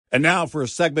And now for a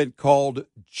segment called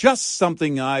Just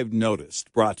Something I've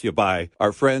Noticed, brought to you by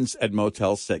our friends at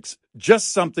Motel 6.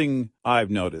 Just something I've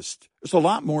noticed. There's a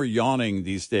lot more yawning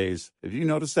these days. Have you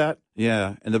noticed that?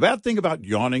 Yeah. And the bad thing about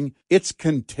yawning, it's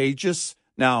contagious.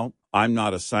 Now, I'm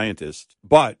not a scientist,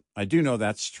 but I do know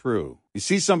that's true. You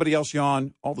see somebody else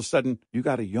yawn, all of a sudden, you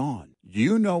got to yawn.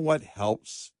 You know what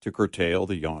helps to curtail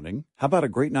the yawning? How about a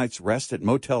great night's rest at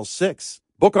Motel 6?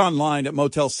 Book online at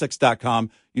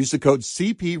motel6.com. Use the code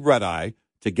CPRedEye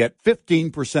to get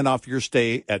 15% off your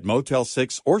stay at Motel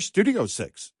 6 or Studio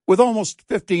 6. With almost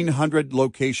 1,500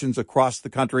 locations across the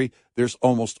country, there's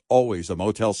almost always a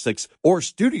Motel 6 or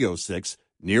Studio 6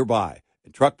 nearby.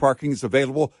 And truck parking is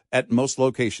available at most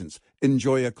locations.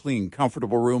 Enjoy a clean,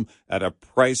 comfortable room at a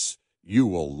price you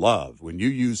will love when you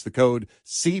use the code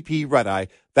CPRedEye.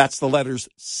 That's the letters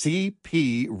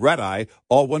CPRedEye,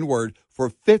 all one word, for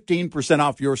 15%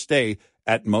 off your stay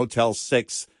at Motel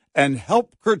 6 and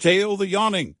help curtail the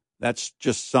yawning. That's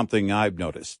just something I've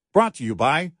noticed. Brought to you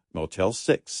by Motel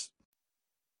 6.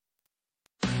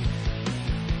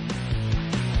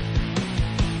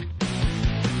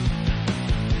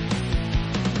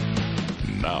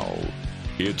 Now,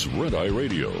 it's Red Eye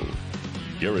Radio.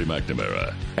 Gary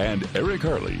McNamara and Eric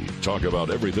Harley talk about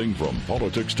everything from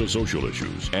politics to social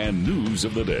issues and news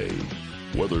of the day.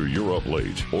 Whether you're up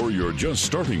late or you're just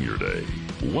starting your day,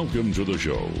 welcome to the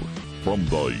show. From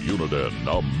the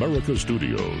Uniden America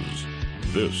Studios,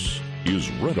 this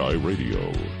is Red Eye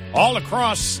Radio. All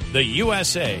across the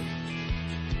USA,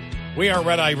 we are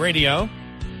Red Eye Radio.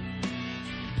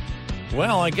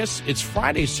 Well, I guess it's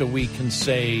Friday, so we can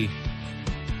say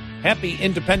Happy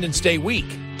Independence Day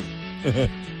week.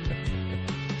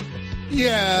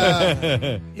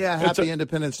 Yeah. Happy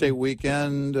Independence Day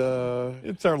weekend.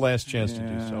 It's our last chance to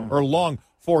do so. Or a long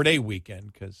 4-day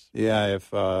weekend. If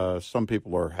some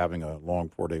people are having a long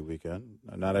 4-day weekend,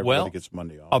 not everybody gets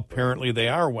Monday off. Apparently they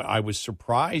are. I was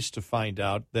surprised to find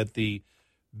out that the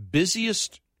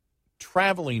busiest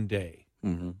traveling day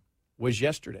was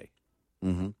yesterday.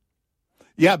 Mm-hmm.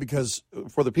 Yeah, because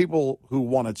for the people who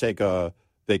want to take a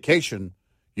vacation,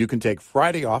 you can take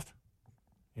Friday off.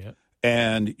 Yeah.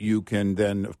 And you can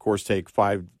then, of course, take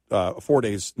 4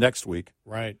 days next week.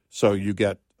 Right. So you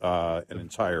get an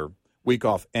entire week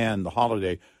off and the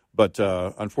holiday. But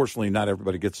unfortunately, not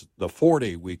everybody gets the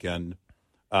 4-day weekend.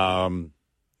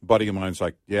 Buddy of mine's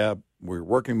like, yeah, we're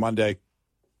working Monday,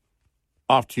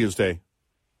 off Tuesday,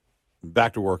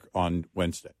 back to work on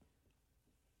Wednesday.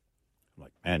 I'm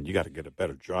like, man, you got to get a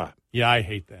better job. Yeah, I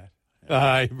hate that.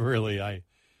 Yeah.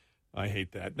 I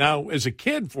hate that. Now, as a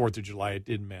kid, 4th of July, it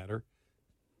didn't matter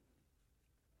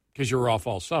because you were off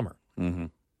all summer. Mm-hmm.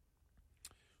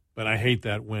 But I hate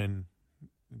that when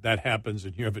that happens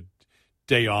and you have a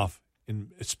day off,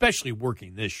 especially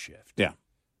working this shift. Yeah.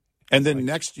 And then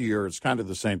next year, it's kind of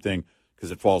the same thing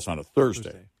because it falls on a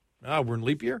Thursday. We're in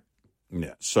leap year?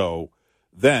 Yeah. So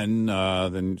then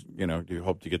you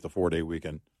hope to get the 4-day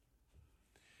weekend.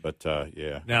 But,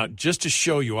 yeah. Now, just to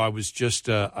show you, I was just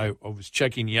I was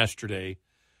checking yesterday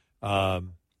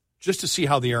just to see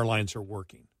how the airlines are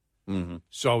working. Mm-hmm.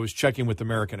 So I was checking with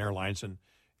American Airlines, and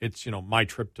it's, my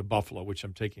trip to Buffalo, which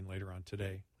I'm taking later on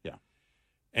today. Yeah.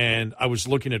 And I was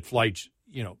looking at flights,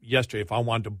 yesterday. If I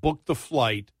wanted to book the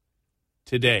flight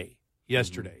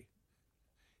yesterday,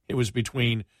 it was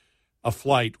between a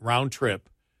flight round trip,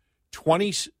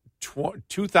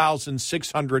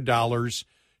 $2,600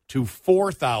 to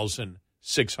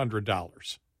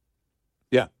 $4,600.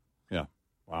 Yeah.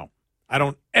 Wow. I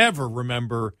don't ever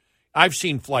remember. I've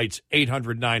seen flights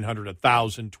 $800, $900,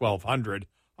 $1,000, $1,200.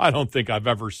 I don't think I've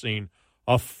ever seen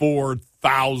a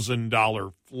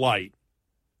 $4,000 flight.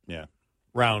 Yeah.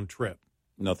 Round trip.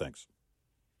 No thanks.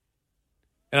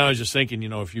 And I was just thinking,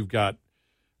 if you've got,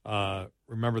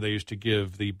 remember they used to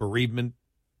give the bereavement,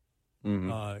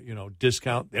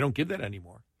 discount. They don't give that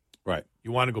anymore. Right.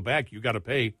 You want to go back, you got to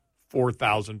pay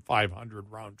 $4,500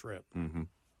 round trip. Mm-hmm.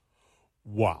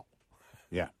 Wow.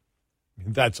 Yeah.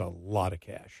 That's a lot of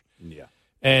cash. Yeah.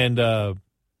 And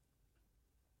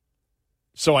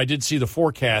so I did see the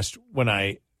forecast when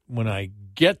I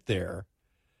get there,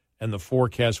 and the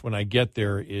forecast when I get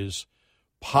there is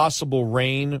possible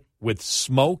rain with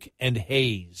smoke and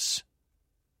haze.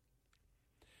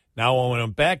 Now, when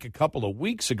I'm back a couple of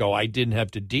weeks ago, I didn't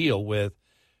have to deal with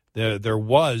there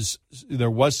was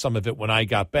some of it when I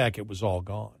got back. It was all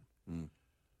gone. Mm.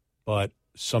 But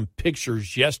some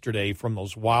pictures yesterday from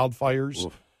those wildfires.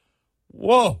 Oof.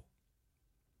 Whoa.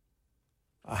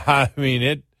 I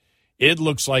mean, it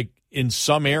looks like in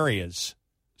some areas,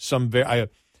 a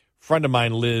friend of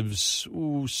mine lives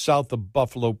south of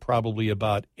Buffalo, probably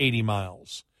about 80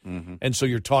 miles. And so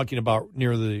you're talking about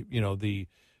near the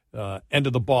end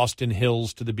of the Boston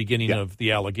Hills to the beginning of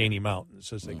the Allegheny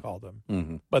Mountains, as they call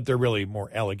them. But they're really more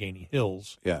Allegheny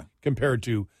Hills compared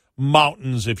to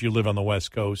mountains if you live on the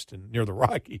West Coast and near the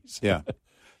Rockies. Yeah.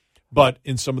 But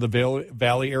in some of the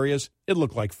valley areas, it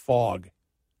looked like fog.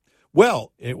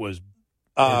 Well, it was.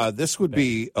 This would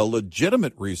be a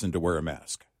legitimate reason to wear a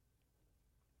mask.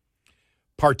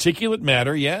 Particulate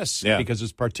matter, yes, because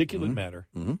it's particulate matter.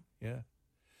 Yeah.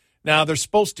 Now, they're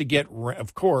supposed to get,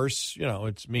 of course,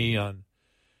 it's me on,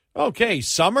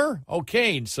 summer,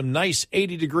 some nice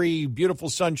 80-degree, beautiful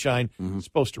sunshine. It's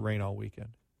supposed to rain all weekend.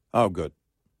 Oh, good.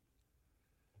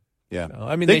 Yeah. So,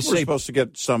 I mean, they say we're supposed to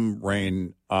get some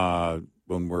rain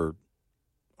when we're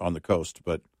on the coast,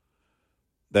 but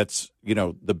that's,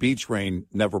 the beach rain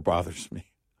never bothers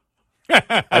me.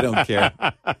 I don't care.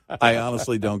 I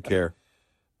honestly don't care.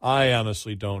 I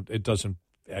honestly don't. It doesn't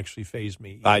actually faze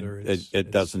me either. It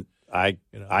doesn't. I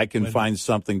can find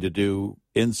something to do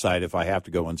inside if I have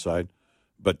to go inside,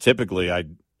 but typically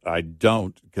I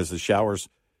don't, because the showers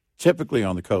typically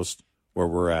on the coast where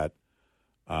we're at,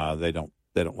 they don't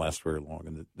last very long,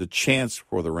 and the chance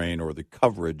for the rain or the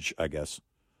coverage, I guess,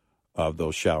 of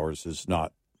those showers is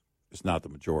not the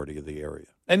majority of the area.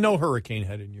 And no hurricane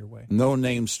heading your way. No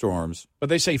named storms. But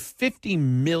they say 50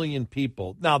 million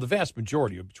people. Now, the vast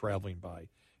majority will be traveling by.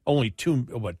 Only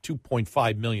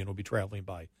 2.5 million will be traveling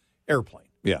by airplane.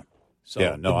 Yeah. So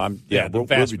we'll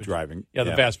be driving. Yeah,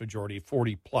 the vast majority,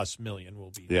 40+ million,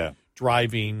 will be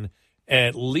driving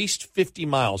at least 50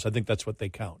 miles. I think that's what they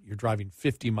count. You're driving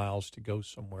 50 miles to go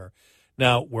somewhere.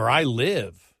 Now, where I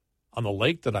live, on the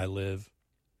lake that I live,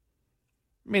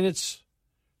 I mean,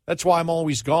 that's why I'm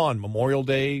always gone. Memorial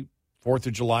Day, 4th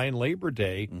of July, and Labor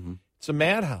Day. It's a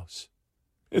madhouse.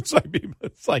 It's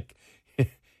like it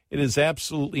is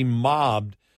absolutely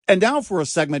mobbed. And now for a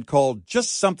segment called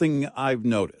Just Something I've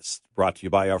Noticed, brought to you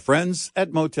by our friends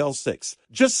at Motel 6.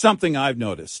 Just something I've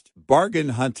noticed. Bargain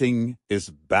hunting is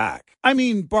back. I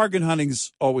mean, bargain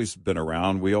hunting's always been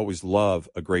around. We always love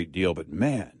a great deal. But,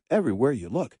 man, everywhere you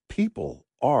look, people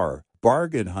are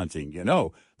bargain hunting.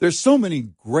 There's so many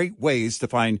great ways to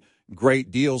find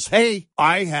great deals. Hey,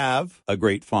 I have a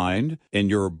great find in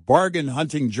your bargain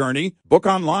hunting journey. Book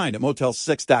online at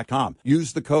Motel6.com.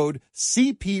 Use the code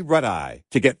CP Red Eye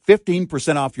to get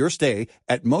 15% off your stay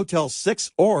at Motel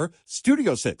 6 or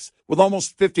Studio 6. With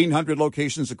almost 1,500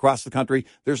 locations across the country,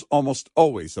 there's almost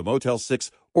always a Motel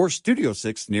 6 or Studio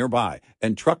 6 nearby,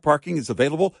 and truck parking is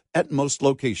available at most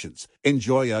locations.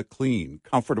 Enjoy a clean,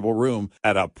 comfortable room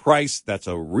at a price that's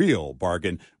a real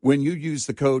bargain when you use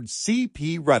the code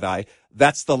CP Red Eye.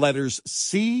 That's the letters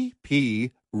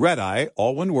CP Red Eye,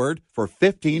 all one word, for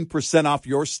 15% off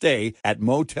your stay at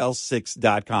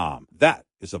Motel6.com. That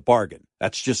is a bargain.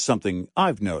 That's just something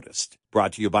I've noticed.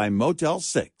 Brought to you by Motel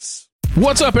 6.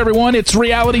 What's up, everyone? It's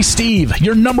Reality Steve,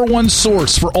 your number one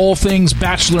source for all things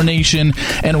Bachelor Nation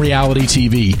and reality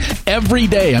TV. Every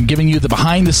day, I'm giving you the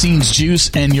behind-the-scenes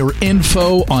juice and your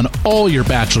info on all your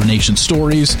Bachelor Nation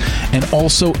stories, and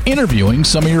also interviewing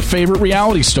some of your favorite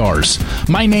reality stars.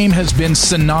 My name has been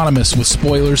synonymous with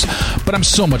spoilers, but I'm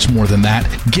so much more than that.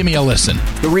 Give me a listen.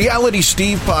 The Reality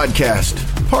Steve Podcast,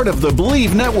 part of the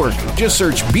Believe Network. Just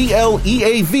search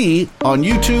BLEAV on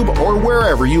YouTube or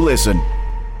wherever you listen.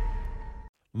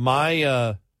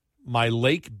 My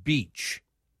lake beach,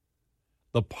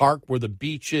 the park where the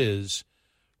beach is,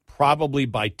 probably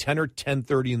by 10 or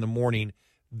 10:30 in the morning,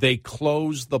 they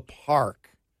close the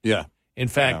park. Yeah. In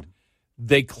fact,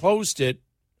 they closed it,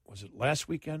 was it last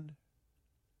weekend?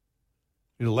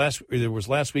 There was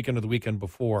last weekend or the weekend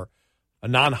before, a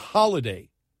non-holiday.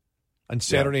 On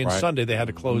Saturday and Sunday, they had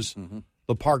to close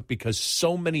the park because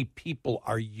so many people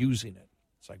are using it.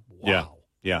 It's like, wow.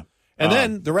 Yeah. And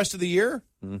then the rest of the year,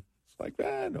 it's like,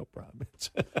 no problem.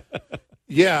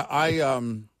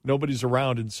 Nobody's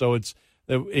around, and so it's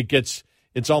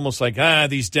almost like,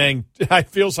 it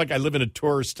feels like I live in a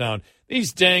tourist town.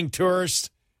 These dang tourists.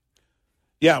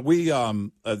 Yeah, we have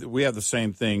the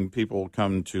same thing. People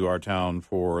come to our town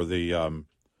for the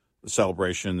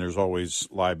celebration. There's always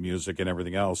live music and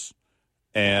everything else,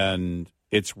 and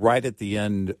it's right at the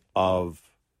end of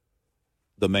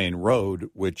the main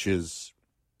road, which is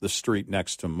the street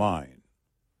next to mine.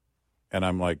 And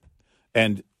I'm like,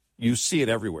 and you see it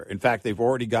everywhere. In fact, they've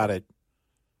already got it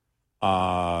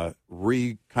kind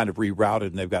of rerouted,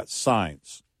 and they've got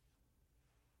signs.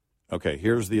 Okay,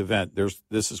 here's the event.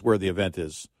 This is where the event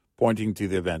is, pointing to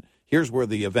the event. Here's where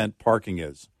the event parking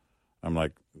is. I'm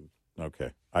like, okay,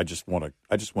 I just want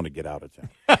to get out of town.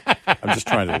 I'm just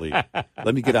trying to leave.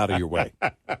 Let me get out of your way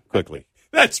quickly.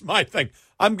 That's my thing.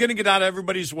 I'm going to get out of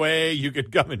everybody's way. You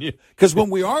could come and you. Because when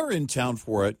we are in town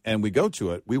for it and we go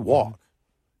to it, we walk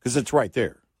because it's right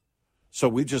there. So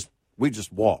we just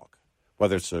walk,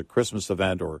 whether it's a Christmas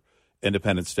event or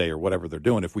Independence Day or whatever they're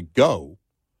doing. If we go,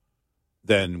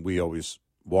 then we always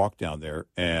walk down there.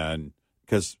 And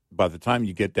because by the time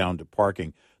you get down to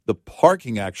parking, the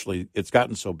parking actually, it's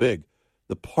gotten so big,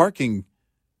 the parking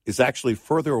is actually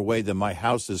further away than my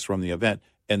house is from the event.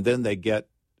 And then they get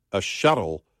a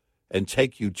shuttle and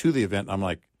take you to the event. And I'm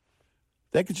like,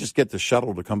 they could just get the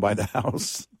shuttle to come by the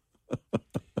house.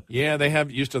 Yeah, they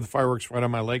have used to the fireworks right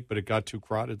on my lake, but it got too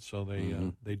crowded, so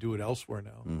they do it elsewhere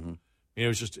now. Mm-hmm. It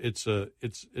was just it's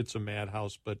a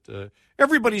madhouse, but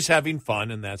everybody's having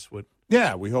fun, and that's what.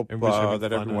 Yeah, we hope that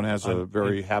fun everyone has a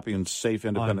very happy and safe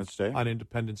Independence Day. On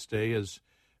Independence Day, as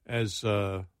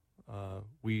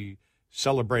we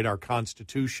celebrate our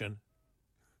Constitution.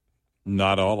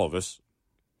 Not all of us.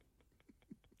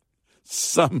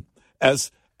 Some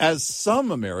as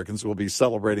some Americans will be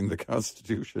celebrating the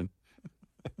Constitution.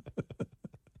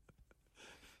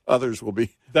 Others will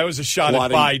be. That was a shot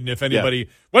at Biden, if anybody. Yeah.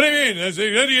 What do you mean? There's an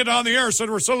idiot on the air said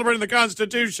we're celebrating the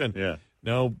Constitution. Yeah.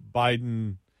 No,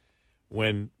 Biden,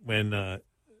 when what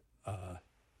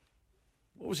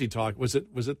was he talking? Was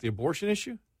it the abortion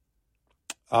issue?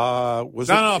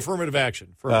 Affirmative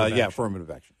action. Yeah,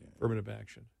 affirmative action. Yeah. Affirmative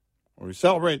action. When we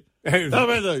celebrate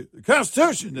the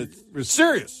Constitution, it was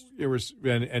serious. It was,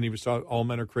 and he was talking, all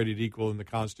men are created equal in the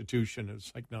Constitution.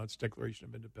 It's like, no, it's Declaration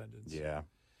of Independence. Yeah.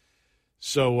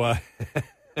 So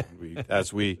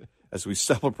as we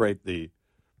celebrate the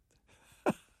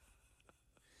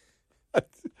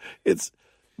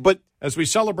as we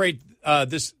celebrate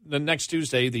the next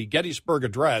Tuesday, the Gettysburg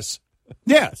Address.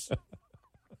 Yes.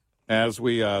 As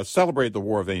we celebrate the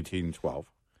War of 1812.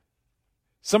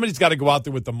 Somebody's got to go out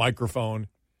there with the microphone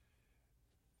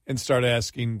and start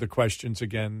asking the questions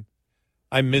again.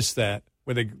 I miss that.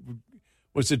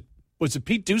 Was it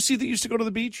Pete Ducey that used to go to the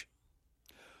beach?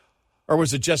 Or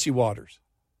was it Jesse Waters?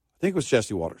 I think it was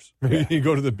Jesse Waters. Yeah. You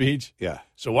go to the beach? Yeah.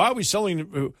 So why are we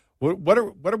selling? What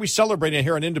are we celebrating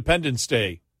here on Independence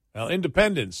Day? Well,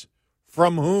 independence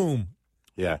from whom?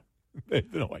 Yeah.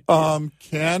 No idea.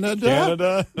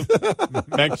 Canada,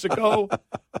 Mexico,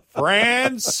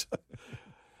 France.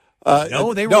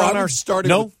 No, they were on our side.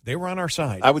 No, they were on our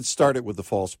side. I would start it with the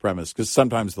false premise because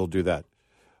sometimes they'll do that.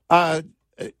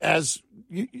 As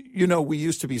you know, we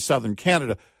used to be Southern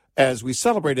Canada. As we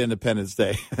celebrate Independence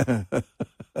Day,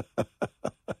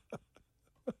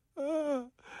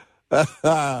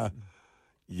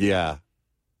 yeah,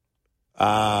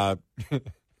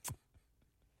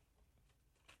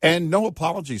 and no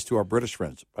apologies to our British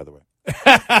friends, by the way.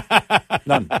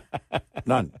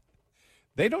 None.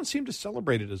 They don't seem to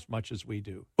celebrate it as much as we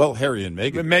do. Well, Harry and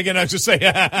Meghan. Meghan, I just say,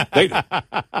 they do.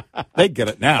 They get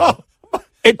it now.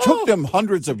 It took them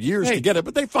hundreds of years to get it,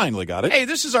 but they finally got it. Hey,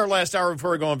 this is our last hour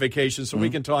before we go on vacation, so we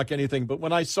can talk anything. But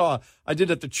when I did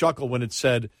have to chuckle when it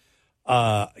said,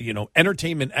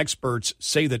 entertainment experts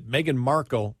say that Meghan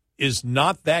Markle is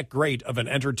not that great of an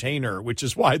entertainer, which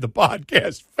is why the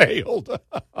podcast failed.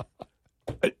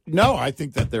 No, I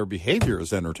think that their behavior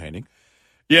is entertaining.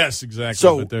 Yes, exactly.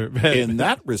 So, in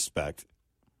that respect,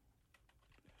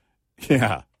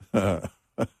 yeah. Yeah,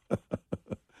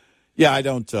 I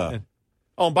don't...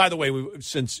 Oh, and by the way,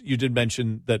 since you did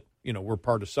mention that, we're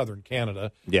part of Southern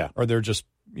Canada. Yeah. Or they're just,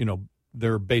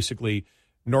 they're basically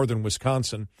northern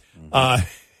Wisconsin.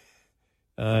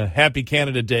 Happy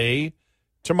Canada Day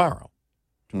tomorrow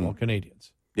to all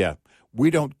Canadians. Yeah. We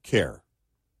don't care,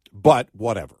 but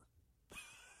whatever.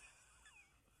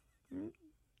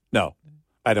 No,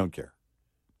 I don't care.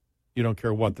 You don't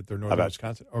care what, that they're northern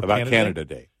Wisconsin? Or about Canada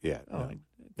Day. Yeah. Oh,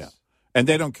 yeah. And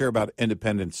they don't care about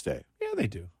Independence Day. Yeah, they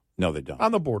do. No, they don't.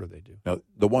 On the border, they do. No,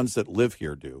 the ones that live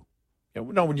here do. Yeah,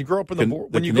 no, when you grow up on the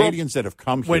border, the Canadians that have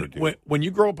come here do. When you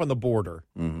grow up on the border,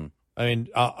 I mean,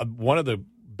 one of the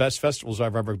best festivals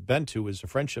I've ever been to is a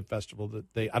Friendship Festival that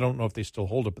I don't know if they still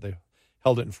hold it, but they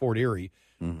held it in Fort Erie,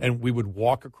 and we would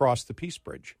walk across the Peace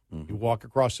Bridge. You walk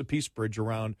across the Peace Bridge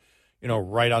around,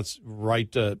 right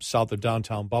south of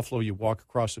downtown Buffalo. You walk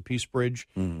across the Peace Bridge,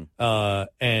 and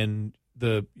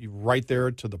right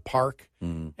there to the park,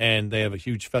 and they have a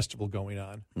huge festival going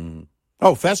on.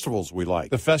 Oh, festivals we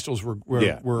like. The festivals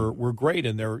were great,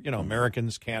 and they're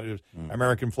Americans, Canada,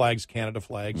 American flags, Canada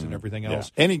flags, and everything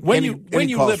else. Yeah. When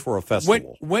you live for a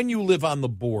festival, when you live on the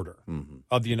border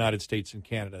of the United States and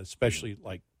Canada, especially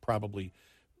like probably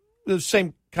the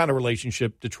same kind of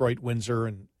relationship, Detroit,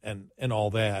 Windsor, and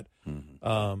all that.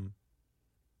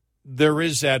 There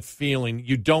is that feeling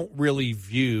you don't really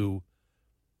view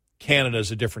Canada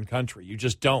is a different country. You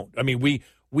just don't. I mean,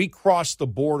 we crossed the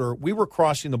border. We were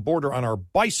crossing the border on our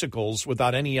bicycles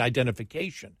without any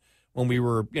identification when we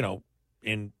were,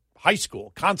 in high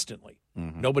school constantly.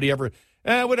 Mm-hmm. Nobody ever,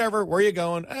 whatever, where are you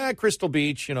going? Crystal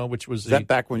Beach, which was. Is that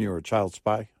back when you were a child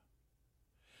spy?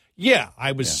 Yeah,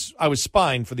 I was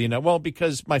spying for the,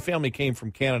 because my family came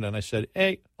from Canada, and I said,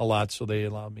 hey, a lot, so they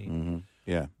allowed me. Mm-hmm.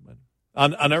 Yeah. But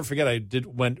I'll never forget,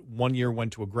 went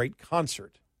to a great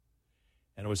concert,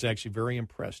 and I was actually very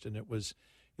impressed, and it was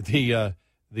the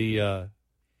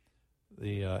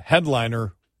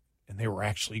headliner, and they were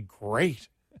actually great,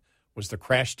 was the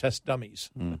Crash Test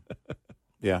Dummies. Mm.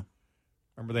 Yeah.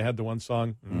 Remember they had the one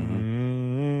song? Mm-hmm.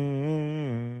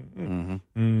 Mm-hmm.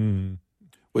 Mm.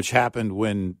 Which happened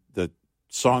when the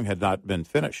song had not been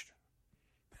finished.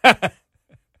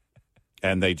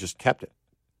 And they just kept it.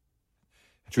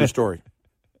 True story.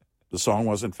 The song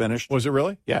wasn't finished. Was it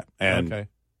really? Yeah. And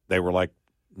they were like,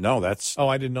 no, that's... Oh,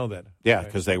 I didn't know that. Yeah,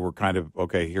 because they were kind of,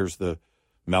 here's the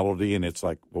melody, and it's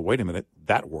like, well, wait a minute,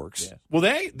 that works. Yeah. Well,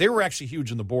 they were actually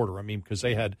huge in the border. I mean, because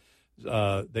they had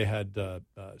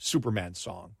Superman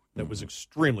song that was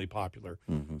extremely popular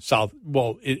in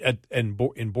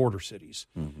border cities.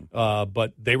 Mm-hmm.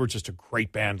 But they were just a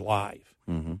great band live.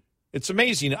 Mm-hmm. It's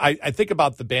amazing. I think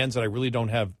about the bands that I really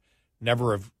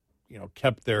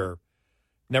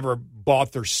never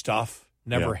bought their stuff,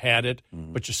 never had it,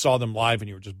 but you saw them live and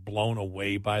you were just blown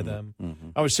away by them. Mm-hmm.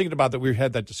 I was thinking about that. We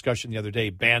had that discussion the other day,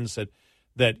 bands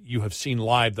that you have seen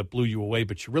live that blew you away,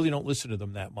 but you really don't listen to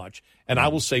them that much. And I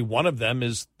will say one of them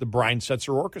is the Brian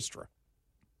Setzer Orchestra.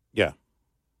 Yeah.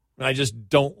 And I just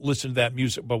don't listen to that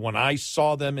music. But when I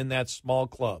saw them in that small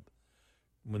club,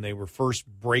 when they were first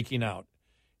breaking out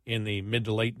in the mid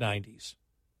to late 90s,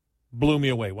 blew me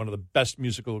away. One of the best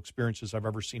musical experiences I've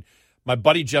ever seen. My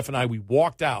buddy Jeff and I, we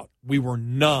walked out. We were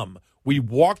numb. We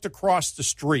walked across the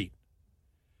street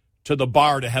to the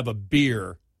bar to have a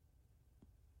beer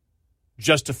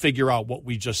just to figure out what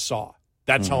we just saw.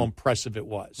 That's how impressive it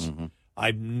was.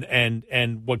 Mm-hmm.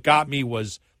 And what got me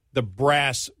was the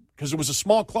brass, because it was a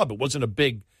small club. It wasn't a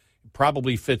big,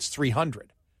 probably fits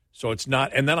 300. So it's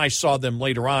not. And then I saw them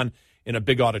later on in a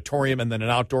big auditorium and then an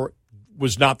outdoor.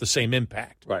 Was not the same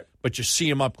impact. Right. But you see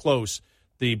them up close.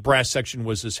 The brass section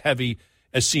was as heavy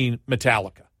as seeing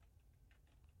Metallica.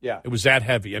 Yeah. It was that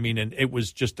heavy. I mean, and it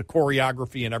was just the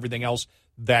choreography and everything else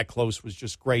that close was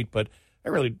just great. But I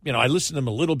really, I listened to them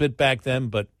a little bit back then,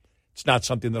 but it's not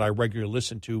something that I regularly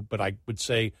listen to. But I would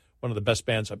say one of the best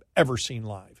bands I've ever seen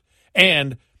live.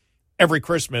 And every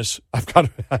Christmas, I've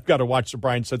got to watch the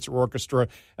Brian Setzer Orchestra,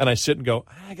 and I sit and go,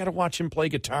 I got to watch him play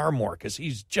guitar more because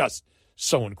he's just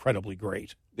so incredibly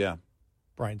great. Yeah.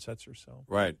 Brian Setzer. So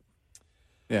right.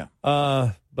 Yeah.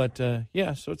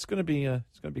 So it's going to be a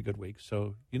good week.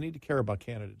 So you need to care about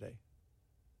Canada Day.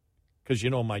 Because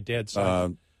my dad's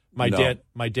side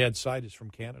my dad's side is from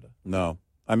Canada. No.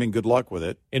 I mean, good luck with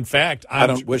it. In fact, I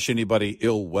don't wish anybody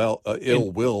ill will.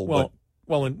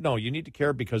 No, you need to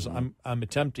care because I'm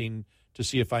attempting to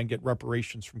see if I can get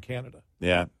reparations from Canada.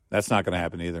 Yeah, that's not going to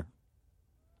happen either.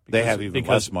 They have even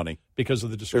less money. Because of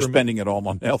the They're spending it all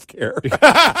on health care.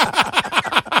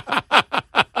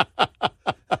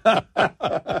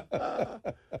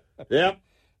 Yeah.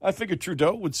 I figured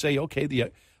Trudeau would say, okay,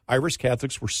 the Irish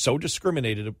Catholics were so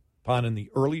discriminated upon in the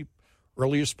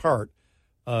earliest part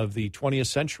of the 20th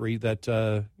century that,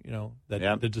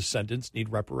 the descendants need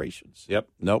reparations. Yep.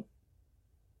 Nope.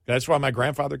 That's why my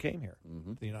grandfather came here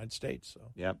to the United States. So.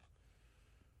 Yep.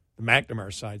 The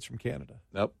McNamara side's from Canada.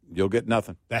 Nope. You'll get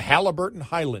nothing. The Halliburton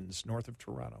Highlands, north of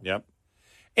Toronto. Yep.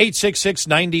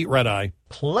 866-90 Red Eye.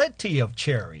 Plenty of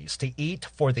cherries to eat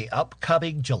for the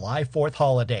upcoming July 4th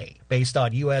holiday, based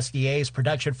on USDA's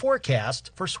production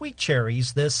forecast for sweet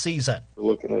cherries this season. We're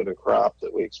looking at a crop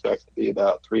that we expect to be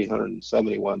about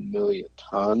 371 million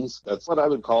tons. That's what I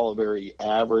would call a very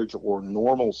average or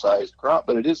normal-sized crop,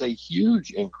 but it is a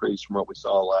huge increase from what we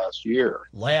saw last year.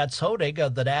 Lance Honig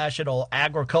of the National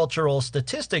Agricultural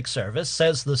Statistics Service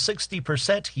says the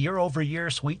 60% year-over-year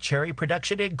sweet cherry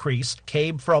production increase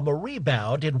came from a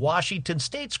rebound in Washington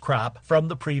State's crop from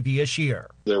the previous year.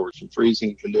 There were some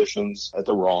freezing conditions at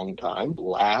the wrong time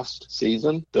last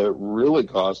season that really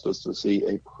caused us to see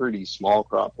a pretty small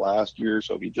crop last year.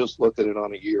 So if you just look at it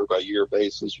on a year-by-year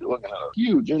basis, you're looking at a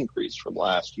huge increase from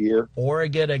last year.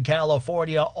 Oregon and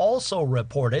California also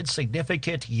reported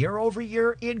significant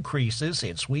year-over-year increases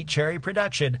in sweet cherry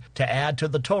production to add to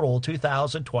the total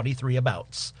 2023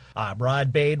 amounts. I'm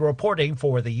Rod Bain reporting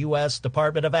for the U.S.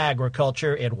 Department of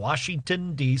Agriculture in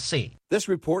Washington, D.C. This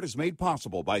report is made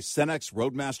possible by Cenex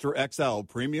Roadmaster XL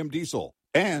Premium Diesel.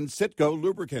 and Citgo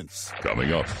lubricants.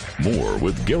 Coming up, more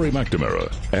with Gary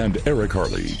McNamara and Eric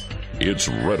Harley. It's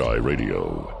Red Eye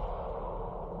Radio.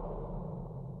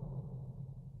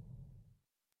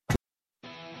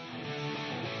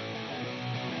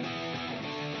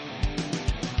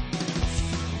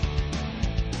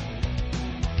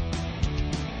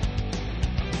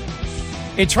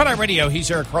 It's Red Eye Radio. He's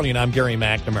Eric Harley, and I'm Gary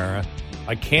McNamara.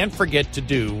 I can't forget to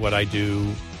do what I do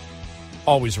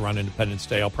always around Independence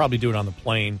Day. I'll probably do it on the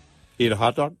plane. Eat a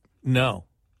hot dog? No.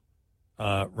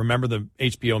 Remember the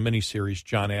HBO miniseries,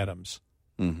 John Adams?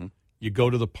 Mm-hmm. You go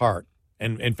to the park,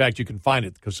 and in fact, you can find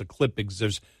it because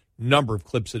there's a number of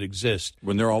clips that exist.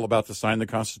 When they're all about to sign the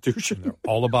Constitution? They're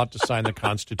all about to sign the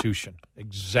Constitution.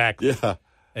 Exactly. Yeah.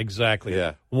 Exactly.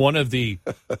 Yeah.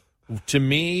 To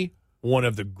me, one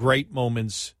of the great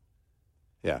moments.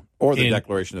 Yeah. Or the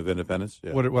Declaration of Independence.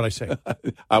 Yeah. What did I say?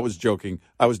 I was joking.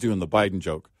 I was doing the Biden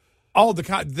joke. Oh,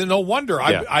 no wonder.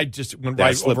 Yeah. I just went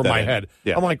right over my head.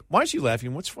 Yeah. I'm like, why is she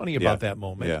laughing? What's funny about that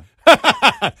moment?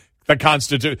 Yeah. The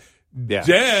Constitution.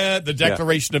 Yeah. The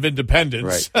Declaration of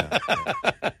Independence. Right.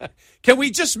 Yeah. Can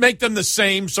we just make them the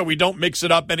same so we don't mix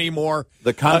it up anymore?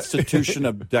 The Constitution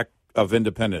of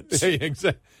Independence.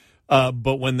 Exactly.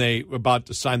 But when they were about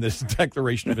to sign this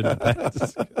Declaration of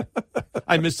Independence,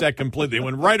 I missed that completely. It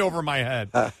went right over my head.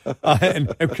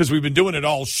 And because we've been doing it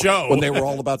all show. When they were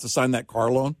all about to sign that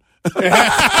car loan?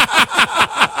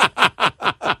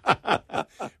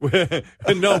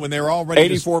 No, when they were all ready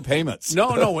 84 payments.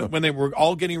 No, when they were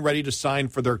all getting ready to sign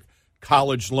for their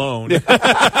college loan.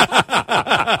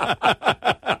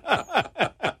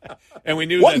 And we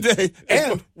knew one day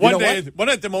at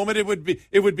the moment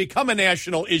it would become a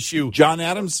national issue. John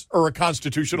Adams or a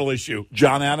constitutional issue.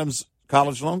 John Adams'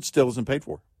 college loan still isn't paid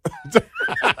for.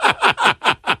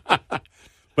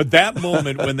 But that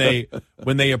moment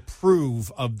when they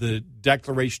approve of the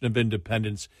Declaration of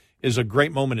Independence is a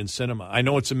great moment in cinema. I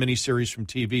know it's a miniseries from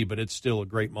TV, but it's still a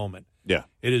great moment. Yeah.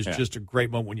 It is just a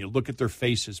great moment when you look at their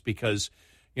faces because,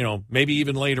 maybe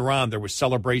even later on there was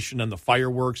celebration and the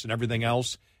fireworks and everything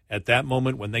else. At that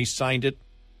moment when they signed it,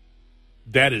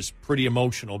 that is pretty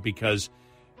emotional because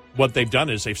what they've done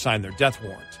is they've signed their death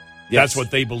warrant. Yes. That's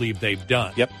what they believe they've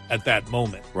done at that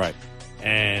moment. Right.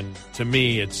 And to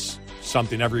me, it's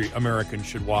something every American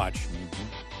should watch. Mm-hmm.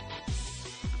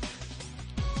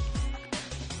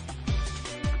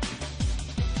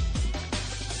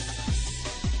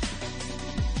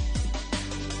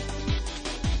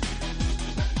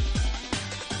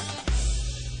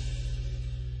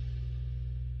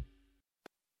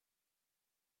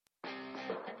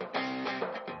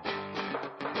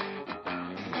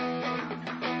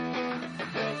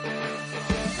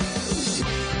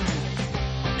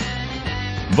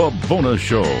 The Bonus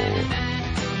Show.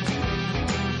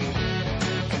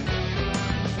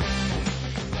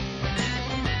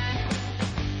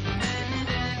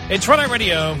 It's Red Eye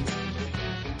Radio.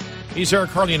 He's Eric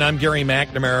Harley, and I'm Gary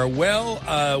McNamara.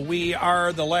 Well, we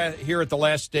are here at the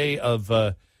last day of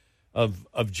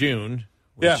June,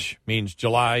 which means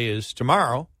July is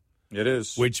tomorrow. It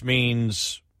is. Which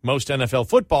means most NFL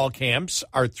football camps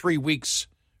are 3 weeks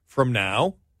from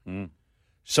now.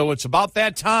 So it's about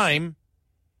that time.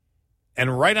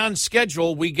 And right on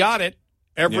schedule, we got it.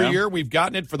 Every year, we've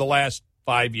gotten it for the last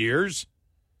 5 years.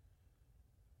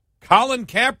 Colin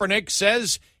Kaepernick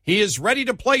says he is ready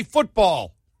to play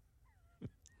football.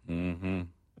 Mm-hmm.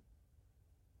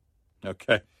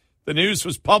 Okay. The news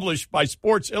was published by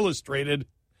Sports Illustrated,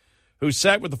 who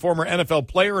sat with the former NFL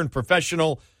player and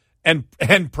professional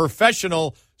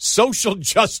social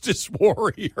justice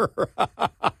warrior.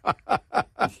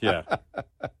 Yeah.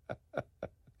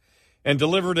 And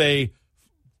delivered a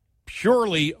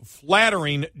purely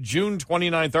flattering June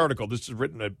 29th article. This is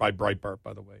written by Breitbart,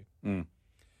 by the way.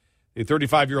 The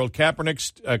 35-year-old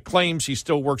Kaepernick claims he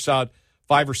still works out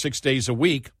 5 or 6 days a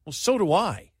week. Well, so do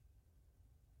I.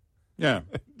 Yeah.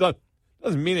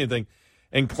 Doesn't mean anything.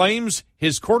 And claims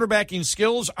his quarterbacking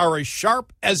skills are as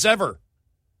sharp as ever.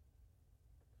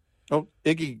 Oh,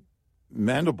 Iggy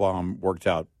Mandelbaum worked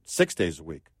out 6 days a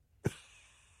week.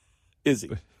 Is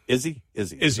he? I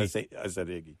said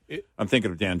Iggy. I'm thinking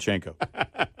of Danchenko.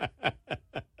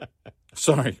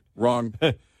 Sorry, wrong.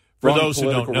 For those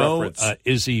who don't know,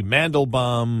 Izzy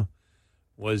Mandelbaum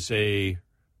was a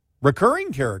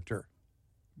recurring character.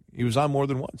 He was on more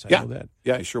than once. I know that.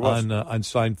 Yeah, he sure was. On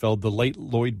Seinfeld, the late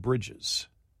Lloyd Bridges.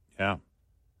 Yeah.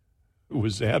 Who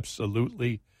was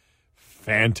absolutely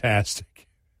fantastic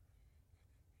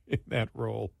in that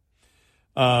role.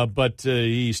 But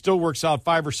he still works out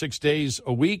 5 or 6 days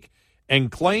a week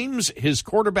and claims his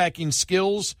quarterbacking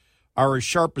skills are as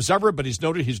sharp as ever, but he's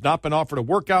noted he's not been offered a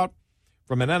workout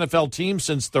from an NFL team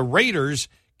since the Raiders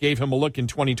gave him a look in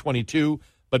 2022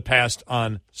 but passed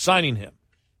on signing him.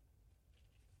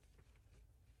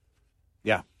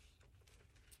 Yeah.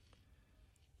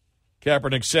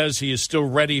 Kaepernick says he is still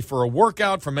ready for a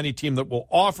workout from any team that will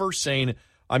offer, saying,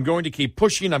 I'm going to keep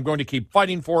pushing, I'm going to keep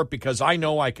fighting for it because I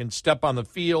know I can step on the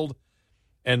field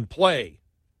and play.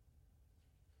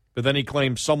 But then he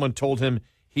claims someone told him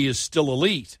he is still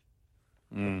elite.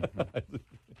 Mm-hmm.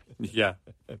 Yeah.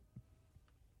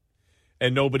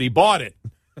 And nobody bought it.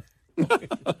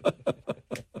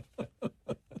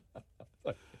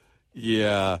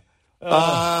 Yeah.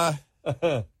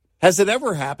 Has it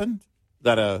ever happened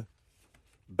that a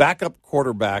backup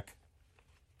quarterback,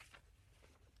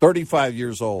 35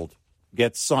 years old,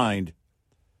 gets signed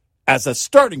as a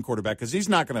starting quarterback? Because he's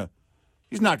not going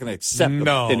to accept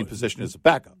any position as a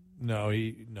backup. No,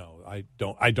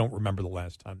 I don't remember the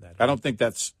last time that happened. I don't think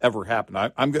that's ever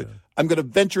happened. I'm going to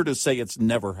venture to say it's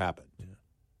never happened. Yeah.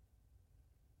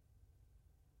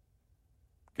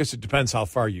 I guess it depends how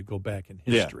far you go back in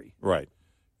history. Yeah, right.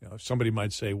 Somebody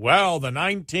might say, well, the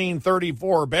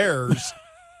 1934 Bears,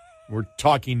 we're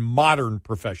talking modern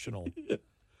professional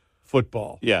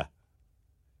football. Yeah.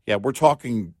 Yeah, we're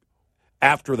talking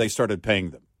after they started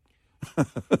paying them.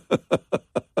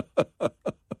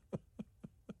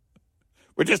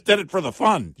 We just did it for the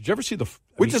fun. Did you ever see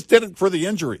we just did it for the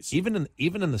injuries. Even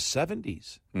in the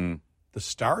 70s, the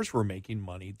stars were making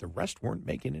money. The rest weren't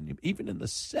making any, even in the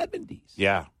 70s.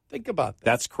 Yeah. Think about that.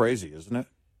 That's crazy, isn't it?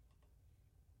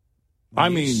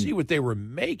 You see what they were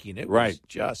making. It was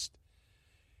just.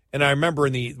 And I remember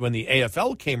when the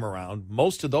AFL came around,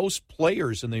 most of those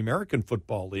players in the American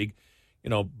Football League,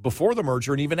 before the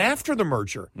merger and even after the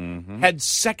merger, had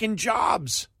second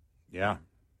jobs. Yeah.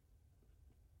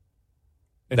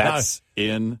 And that's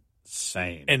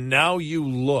insane. And now you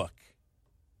look,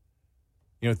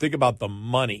 think about the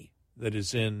money that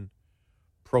is in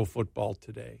pro football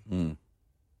today.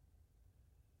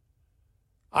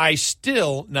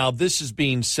 Now this is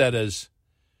being said as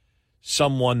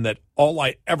someone that all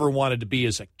I ever wanted to be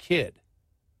as a kid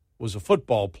was a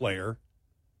football player.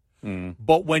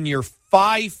 But when you're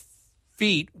 5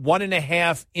 feet,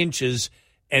 1.5 inches,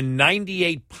 and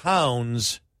 98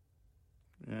 pounds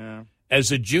as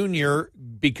a junior,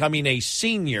 becoming a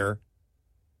senior,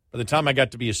 by the time I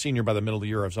got to be a senior by the middle of the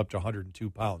year, I was up to 102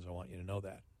 pounds. I want you to know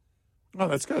that. Oh,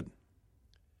 that's good.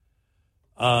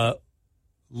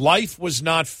 Life was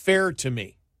not fair to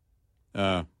me.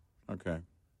 Okay.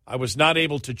 I was not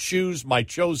able to choose my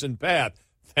chosen path.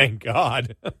 Thank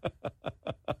God.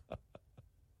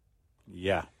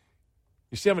 Yeah.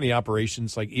 You see how many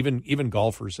operations, like even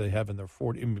golfers, they have in their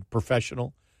 40s,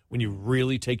 professional, when you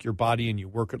really take your body and you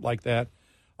work it like that.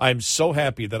 I'm so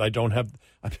happy that I don't have.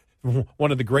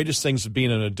 One of the greatest things of being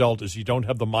an adult is you don't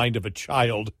have the mind of a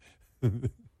child,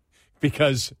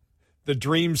 because the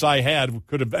dreams I had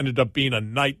could have ended up being a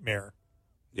nightmare.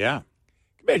 Yeah.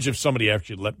 Imagine if somebody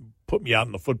actually put me out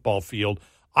in the football field.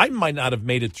 I might not have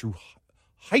made it through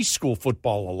high school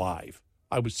football alive.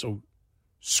 I was so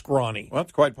scrawny. Well,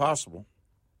 that's quite possible.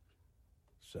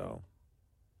 So,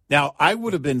 now, I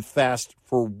would have been fast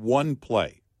for one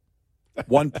play.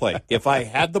 One play. If I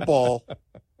had the ball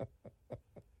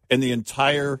and the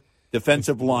entire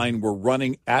defensive line were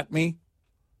running at me,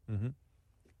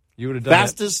 you would have done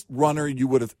fastest runner you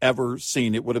would have ever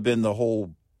seen. It would have been the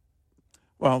whole,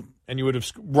 well. And you would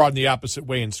have run the opposite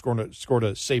way and scored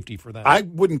a safety for that. I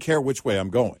wouldn't care which way I'm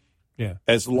going. Yeah.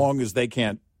 As long as they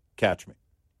can't catch me.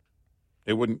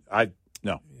 It wouldn't,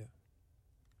 no. Yeah.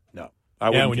 No.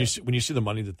 When you see the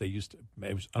money that they used to,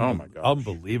 it was oh my gosh,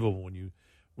 unbelievable when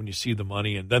you see the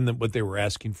money, and then what they were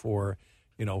asking for,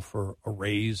 for a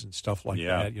raise and stuff like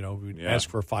that. We'd ask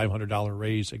for a $500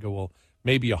 raise. They go, well,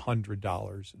 maybe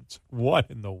 $100. It's what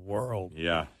in the world?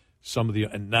 Yeah.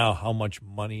 And now how much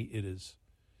money it is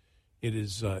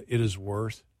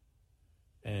worth.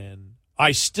 And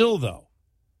I still, though,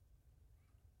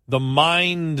 the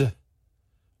mind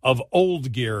of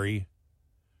old Gary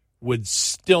would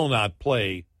still not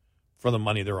play for the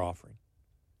money they're offering.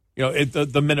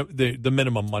 The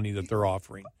minimum money that they're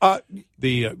offering.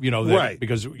 Right.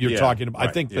 Because you're talking about,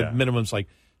 I think the minimum's like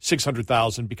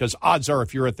 $600,000, because odds are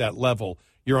if you're at that level,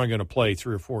 you're only going to play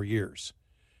 3 or 4 years.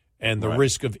 And the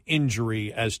risk of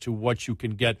injury as to what you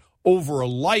can get over a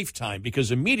lifetime,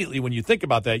 because immediately when you think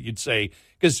about that, you'd say,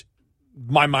 because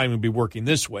my mind would be working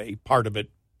this way, part of it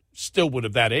still would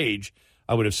have that age,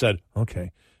 I would have said,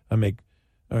 okay, I make,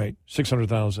 all right,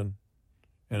 $600,000.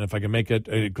 And if I can make it,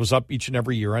 it goes up each and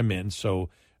every year I'm in. So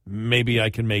maybe I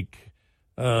can make,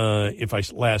 if I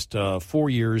last 4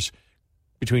 years,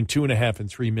 between $2.5 and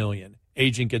 $3 million.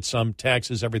 agent gets some,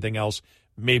 taxes, everything else.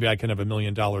 Maybe I can have $1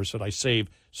 million that I save,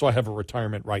 so I have a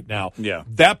retirement right now. Yeah.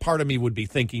 That part of me would be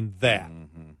thinking that.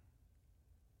 Mm-hmm.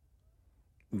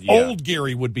 Yeah. Old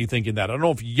Gary would be thinking that. I don't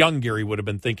know if young Gary would have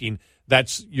been thinking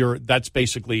that's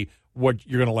basically what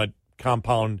you're going to let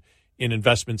compound in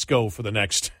investments go for the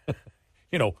next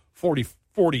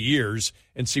 40 years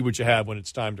and see what you have when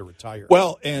it's time to retire.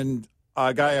 Well, and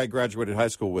a guy I graduated high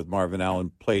school with, Marvin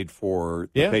Allen, played for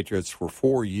the Patriots for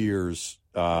 4 years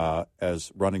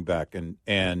as running back,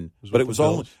 but it was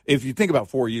only, if you think about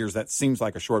 4 years, that seems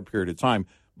like a short period of time.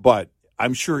 But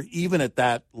I'm sure even at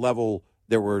that level,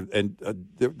 there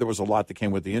was a lot that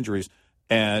came with the injuries,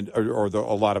 and a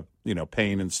lot of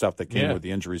pain and stuff that came with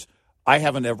the injuries. I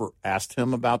haven't ever asked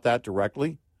him about that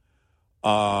directly.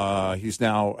 He's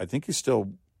now, I think he's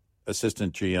still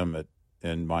assistant GM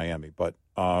in Miami, but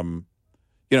from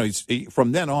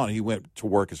then on he went to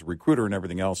work as a recruiter and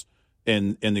everything else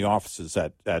in the offices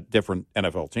at different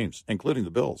NFL teams, including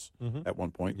the Bills at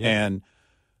one point. Yeah. And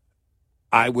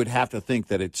I would have to think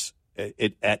that it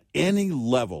at any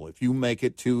level, if you make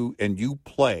it to and you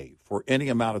play for any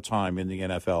amount of time in the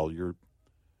NFL,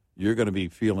 you're going to be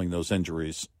feeling those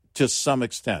injuries to some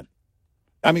extent.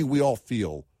 I mean, we all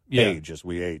feel age as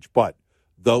we age, but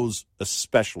those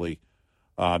especially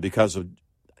because of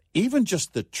even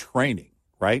just the training,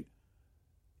 right?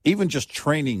 Even just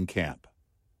training camp,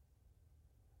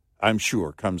 I'm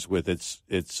sure comes with its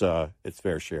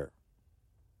fair share.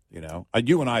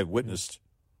 You and I have witnessed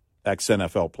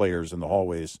ex-NFL players in the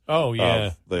hallways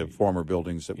of the former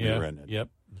buildings that we were in. Yep.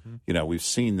 Mm-hmm. We've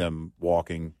seen them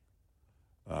walking,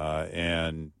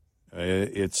 and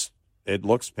it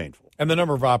looks painful. And the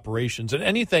number of operations and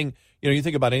anything, you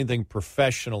think about anything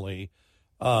professionally.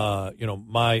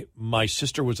 My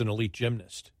sister was an elite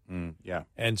gymnast.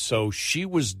 And so she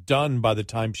was done by the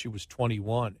time she was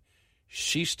 21.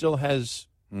 She still feels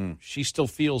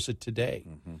it today.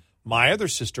 Mm-hmm. My other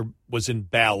sister was in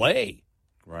ballet.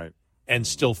 Right. And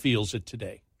still feels it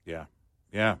today. Yeah.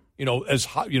 Yeah. As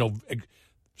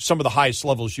some of the highest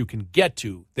levels you can get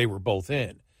to, they were both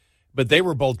in. But they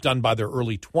were both done by their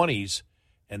early 20s,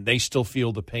 and they still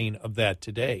feel the pain of that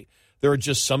today. There are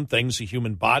just some things the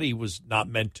human body was not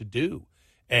meant to do.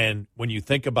 And when you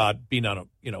think about being on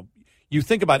you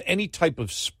think about any type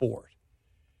of sport,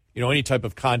 any type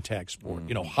of contact sport,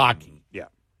 hockey,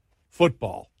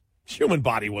 football, human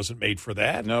body wasn't made for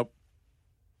that. Nope.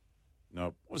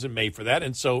 Wasn't made for that.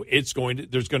 And so there's going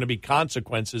to be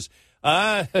consequences.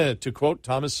 To quote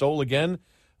Thomas Sowell again,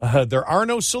 there are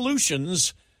no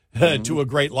solutions to a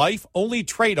great life, only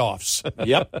trade-offs.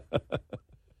 Yep.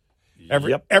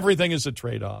 Everything is a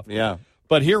trade-off. Yeah.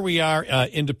 But here we are,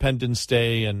 Independence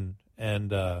Day, and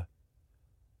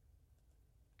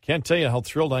can't tell you how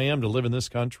thrilled I am to live in this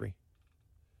country.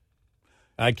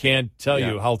 I can't tell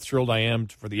you how thrilled I am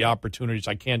for the opportunities.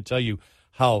 I can't tell you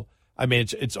how,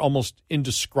 it's almost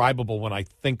indescribable when I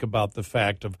think about the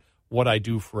fact of what I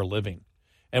do for a living.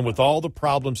 And with all the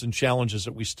problems and challenges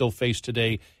that we still face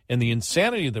today and the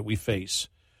insanity that we face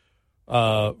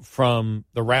from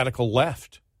the radical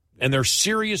left, and they're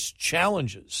serious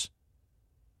challenges.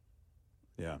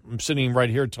 Yeah. I'm sitting right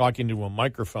here talking to a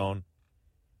microphone.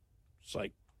 It's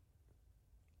like,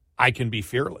 I can be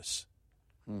fearless.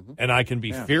 Mm-hmm. And I can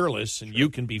be fearless, and you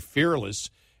can be fearless,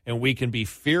 and we can be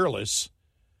fearless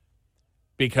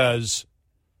because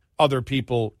other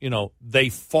people, they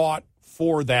fought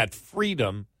for that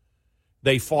freedom.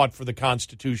 They fought for the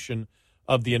Constitution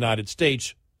of the United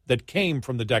States that came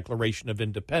from the Declaration of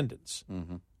Independence.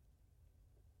 Mm-hmm.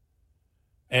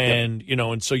 And,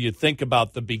 and so you think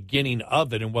about the beginning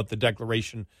of it and what the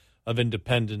Declaration of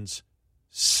Independence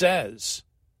says.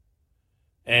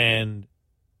 And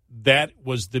that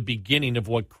was the beginning of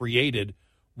what created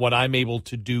what I'm able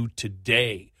to do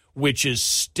today, which is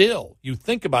still, you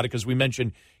think about it, because we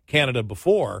mentioned Canada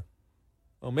before.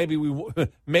 Well, maybe we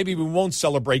won't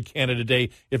celebrate Canada Day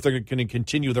if they're going to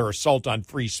continue their assault on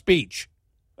free speech.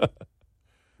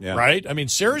 Right?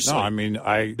 Seriously.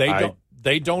 No,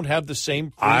 they don't have the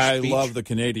same free speech. I love the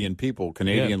Canadian people,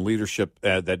 Canadian leadership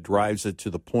that drives it to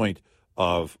the point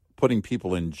of putting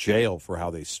people in jail for how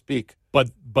they speak.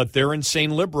 But their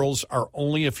insane liberals are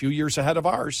only a few years ahead of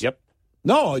ours. Yep.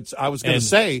 No, I was going to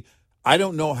say, I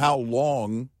don't know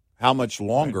how much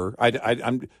longer.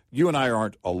 Right. You and I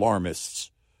aren't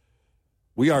alarmists.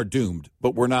 We are doomed,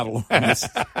 but we're not alarmists.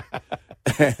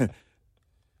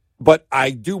 But I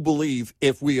do believe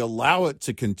if we allow it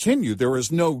to continue, there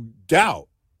is no doubt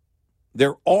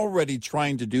they're already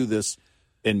trying to do this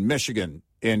in Michigan,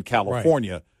 in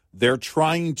California. Right. They're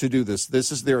trying to do this.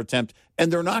 This is their attempt,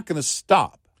 and they're not going to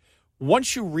stop.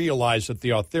 once you realize that the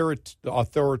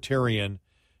authoritarian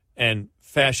and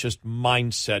fascist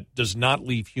mindset does not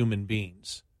leave human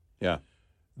beings,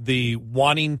 the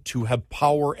wanting to have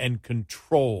power and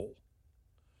control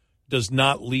does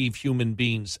not leave human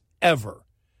beings ever,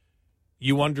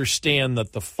 you understand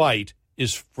that the fight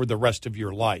is for the rest of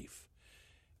your life.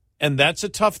 And that's a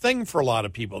tough thing for a lot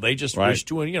of people. They just wish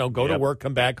to, go to work,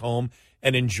 come back home,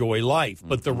 and enjoy life.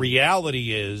 But the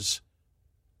reality is,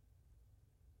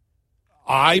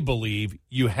 I believe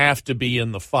you have to be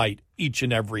in the fight each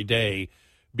and every day,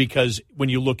 because when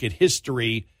you look at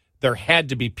history, there had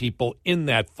to be people in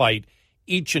that fight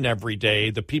each and every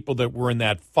day. The people that were in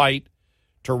that fight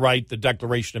to write the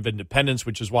Declaration of Independence,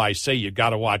 which is why I say you got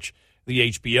to watch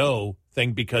the HBO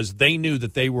thing, because they knew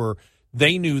that they were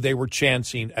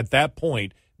chancing at that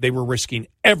point. They were risking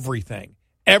everything,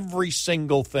 every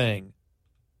single thing,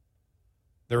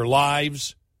 their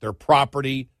lives, their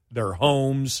property, their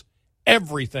homes,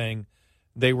 everything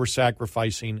they were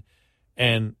sacrificing.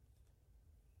 And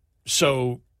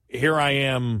so here I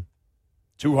am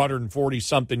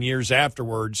 240-something years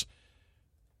afterwards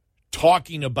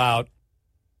talking about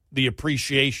the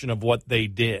appreciation of what they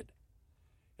did.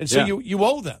 And so you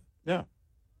owe them. Yeah.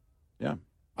 Yeah.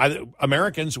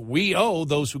 Americans, we owe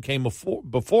those who came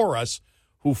before us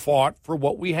who fought for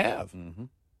what we have. Mm-hmm.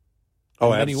 In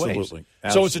many ways.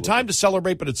 So it's a time to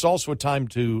celebrate, but it's also a time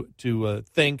to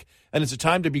think, and it's a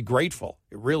time to be grateful.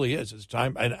 It really is. It's a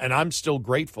time, and I'm still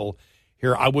grateful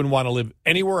here. I wouldn't want to live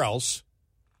anywhere else.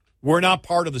 We're not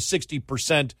part of the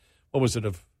 60%, what was it,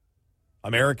 of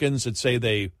Americans that say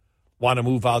they want to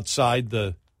move outside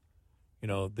the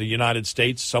United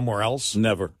States somewhere else.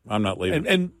 Never. I'm not leaving.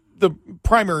 And the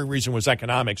primary reason was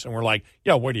economics, and we're like,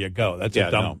 where do you go? That's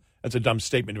a dumb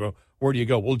statement. Where do you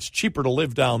go? Well, it's cheaper to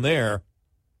live down there.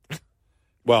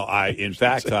 Well, in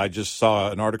fact, I just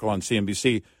saw an article on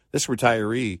CNBC. This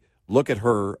retiree, look at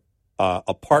her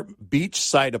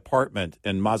beachside apartment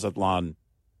in Mazatlan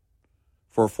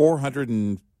for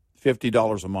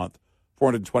 $450 a month,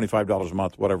 $425 a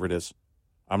month, whatever it is.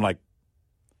 I'm like,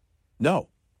 no.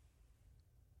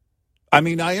 I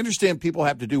mean, I understand people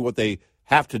have to do what they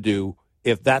have to do.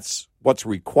 If that's what's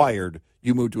required,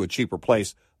 you move to a cheaper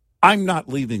place. I'm not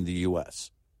leaving the U.S.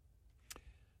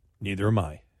 Neither am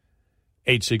I.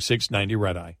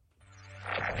 866-90-RED-EYE.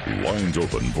 Lines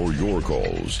open for your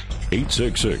calls.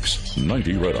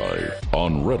 866-90-RED-EYE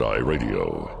on Red Eye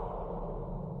Radio.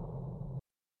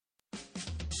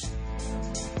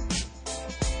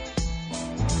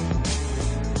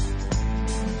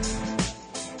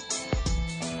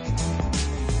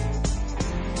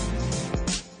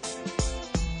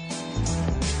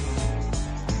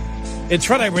 It's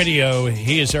Red Eye Radio.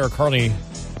 He is Eric Harley.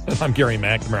 I'm Gary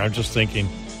McNamara. I'm just thinking,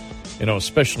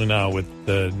 especially now with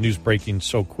the news breaking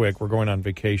so quick, we're going on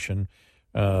vacation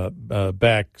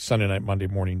back Sunday night, Monday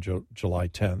morning, July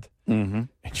 10th. Mm-hmm.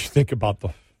 And you think about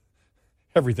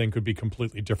everything could be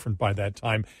completely different by that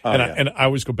time. And I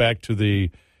always go back to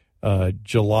the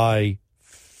July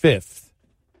 5th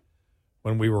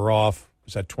when we were off.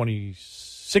 Was that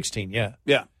 2016? Yeah.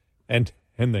 Yeah. And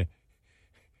the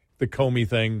Comey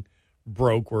thing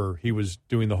broke, where he was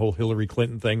doing the whole Hillary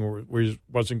Clinton thing where he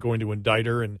wasn't going to indict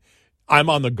her, and I'm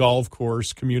on the golf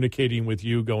course communicating with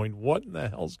you going, what in the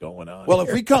hell's going on Well, here?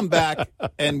 If we come back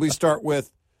and we start with,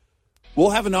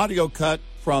 we'll have an audio cut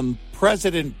from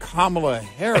President Kamala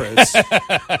Harris,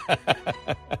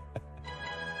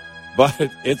 but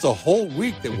it's a whole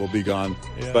week that we'll be gone.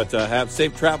 Yeah. But have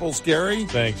safe travels, Gary.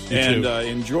 Thanks. You and too.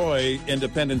 Enjoy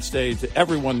Independence Day. To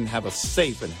everyone, have a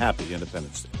safe and happy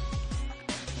Independence Day.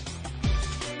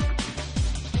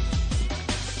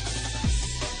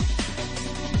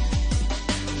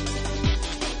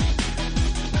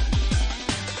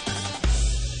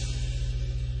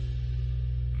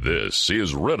 This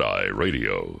is Red Eye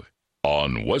Radio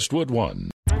on Westwood One.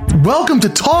 Welcome to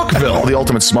Talkville, the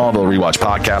ultimate Smallville rewatch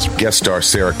podcast. Guest star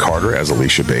Sarah Carter as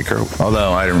Alicia Baker,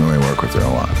 although I didn't really work with her a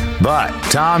lot. But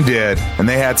Tom did, and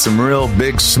they had some real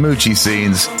big smoochy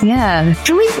scenes. Yeah.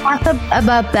 Can we talk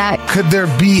about that? Could there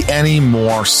be any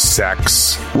more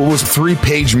sex? What was a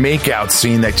 3-page makeout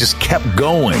scene that just kept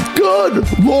going?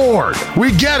 Good Lord.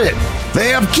 We get it. They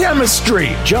have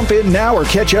chemistry. Jump in now or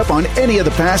catch up on any of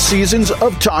the past seasons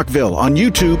of Talkville on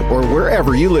YouTube or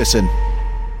wherever you listen.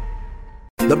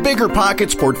 The Bigger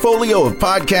Pockets portfolio of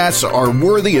podcasts are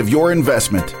worthy of your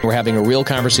investment. We're having a real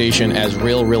conversation as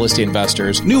real estate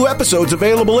investors. New episodes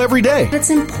available every day. It's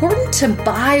important to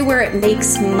buy where it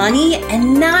makes money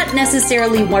and not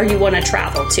necessarily where you want to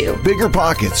travel to. Bigger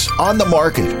Pockets, On the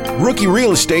Market, Rookie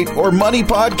Real Estate, or Money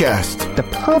Podcast. The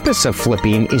purpose of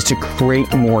flipping is to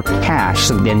create more cash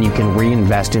so then you can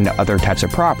reinvest into other types of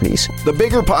properties. The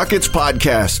Bigger Pockets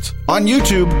Podcast on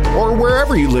YouTube or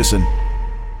wherever you listen.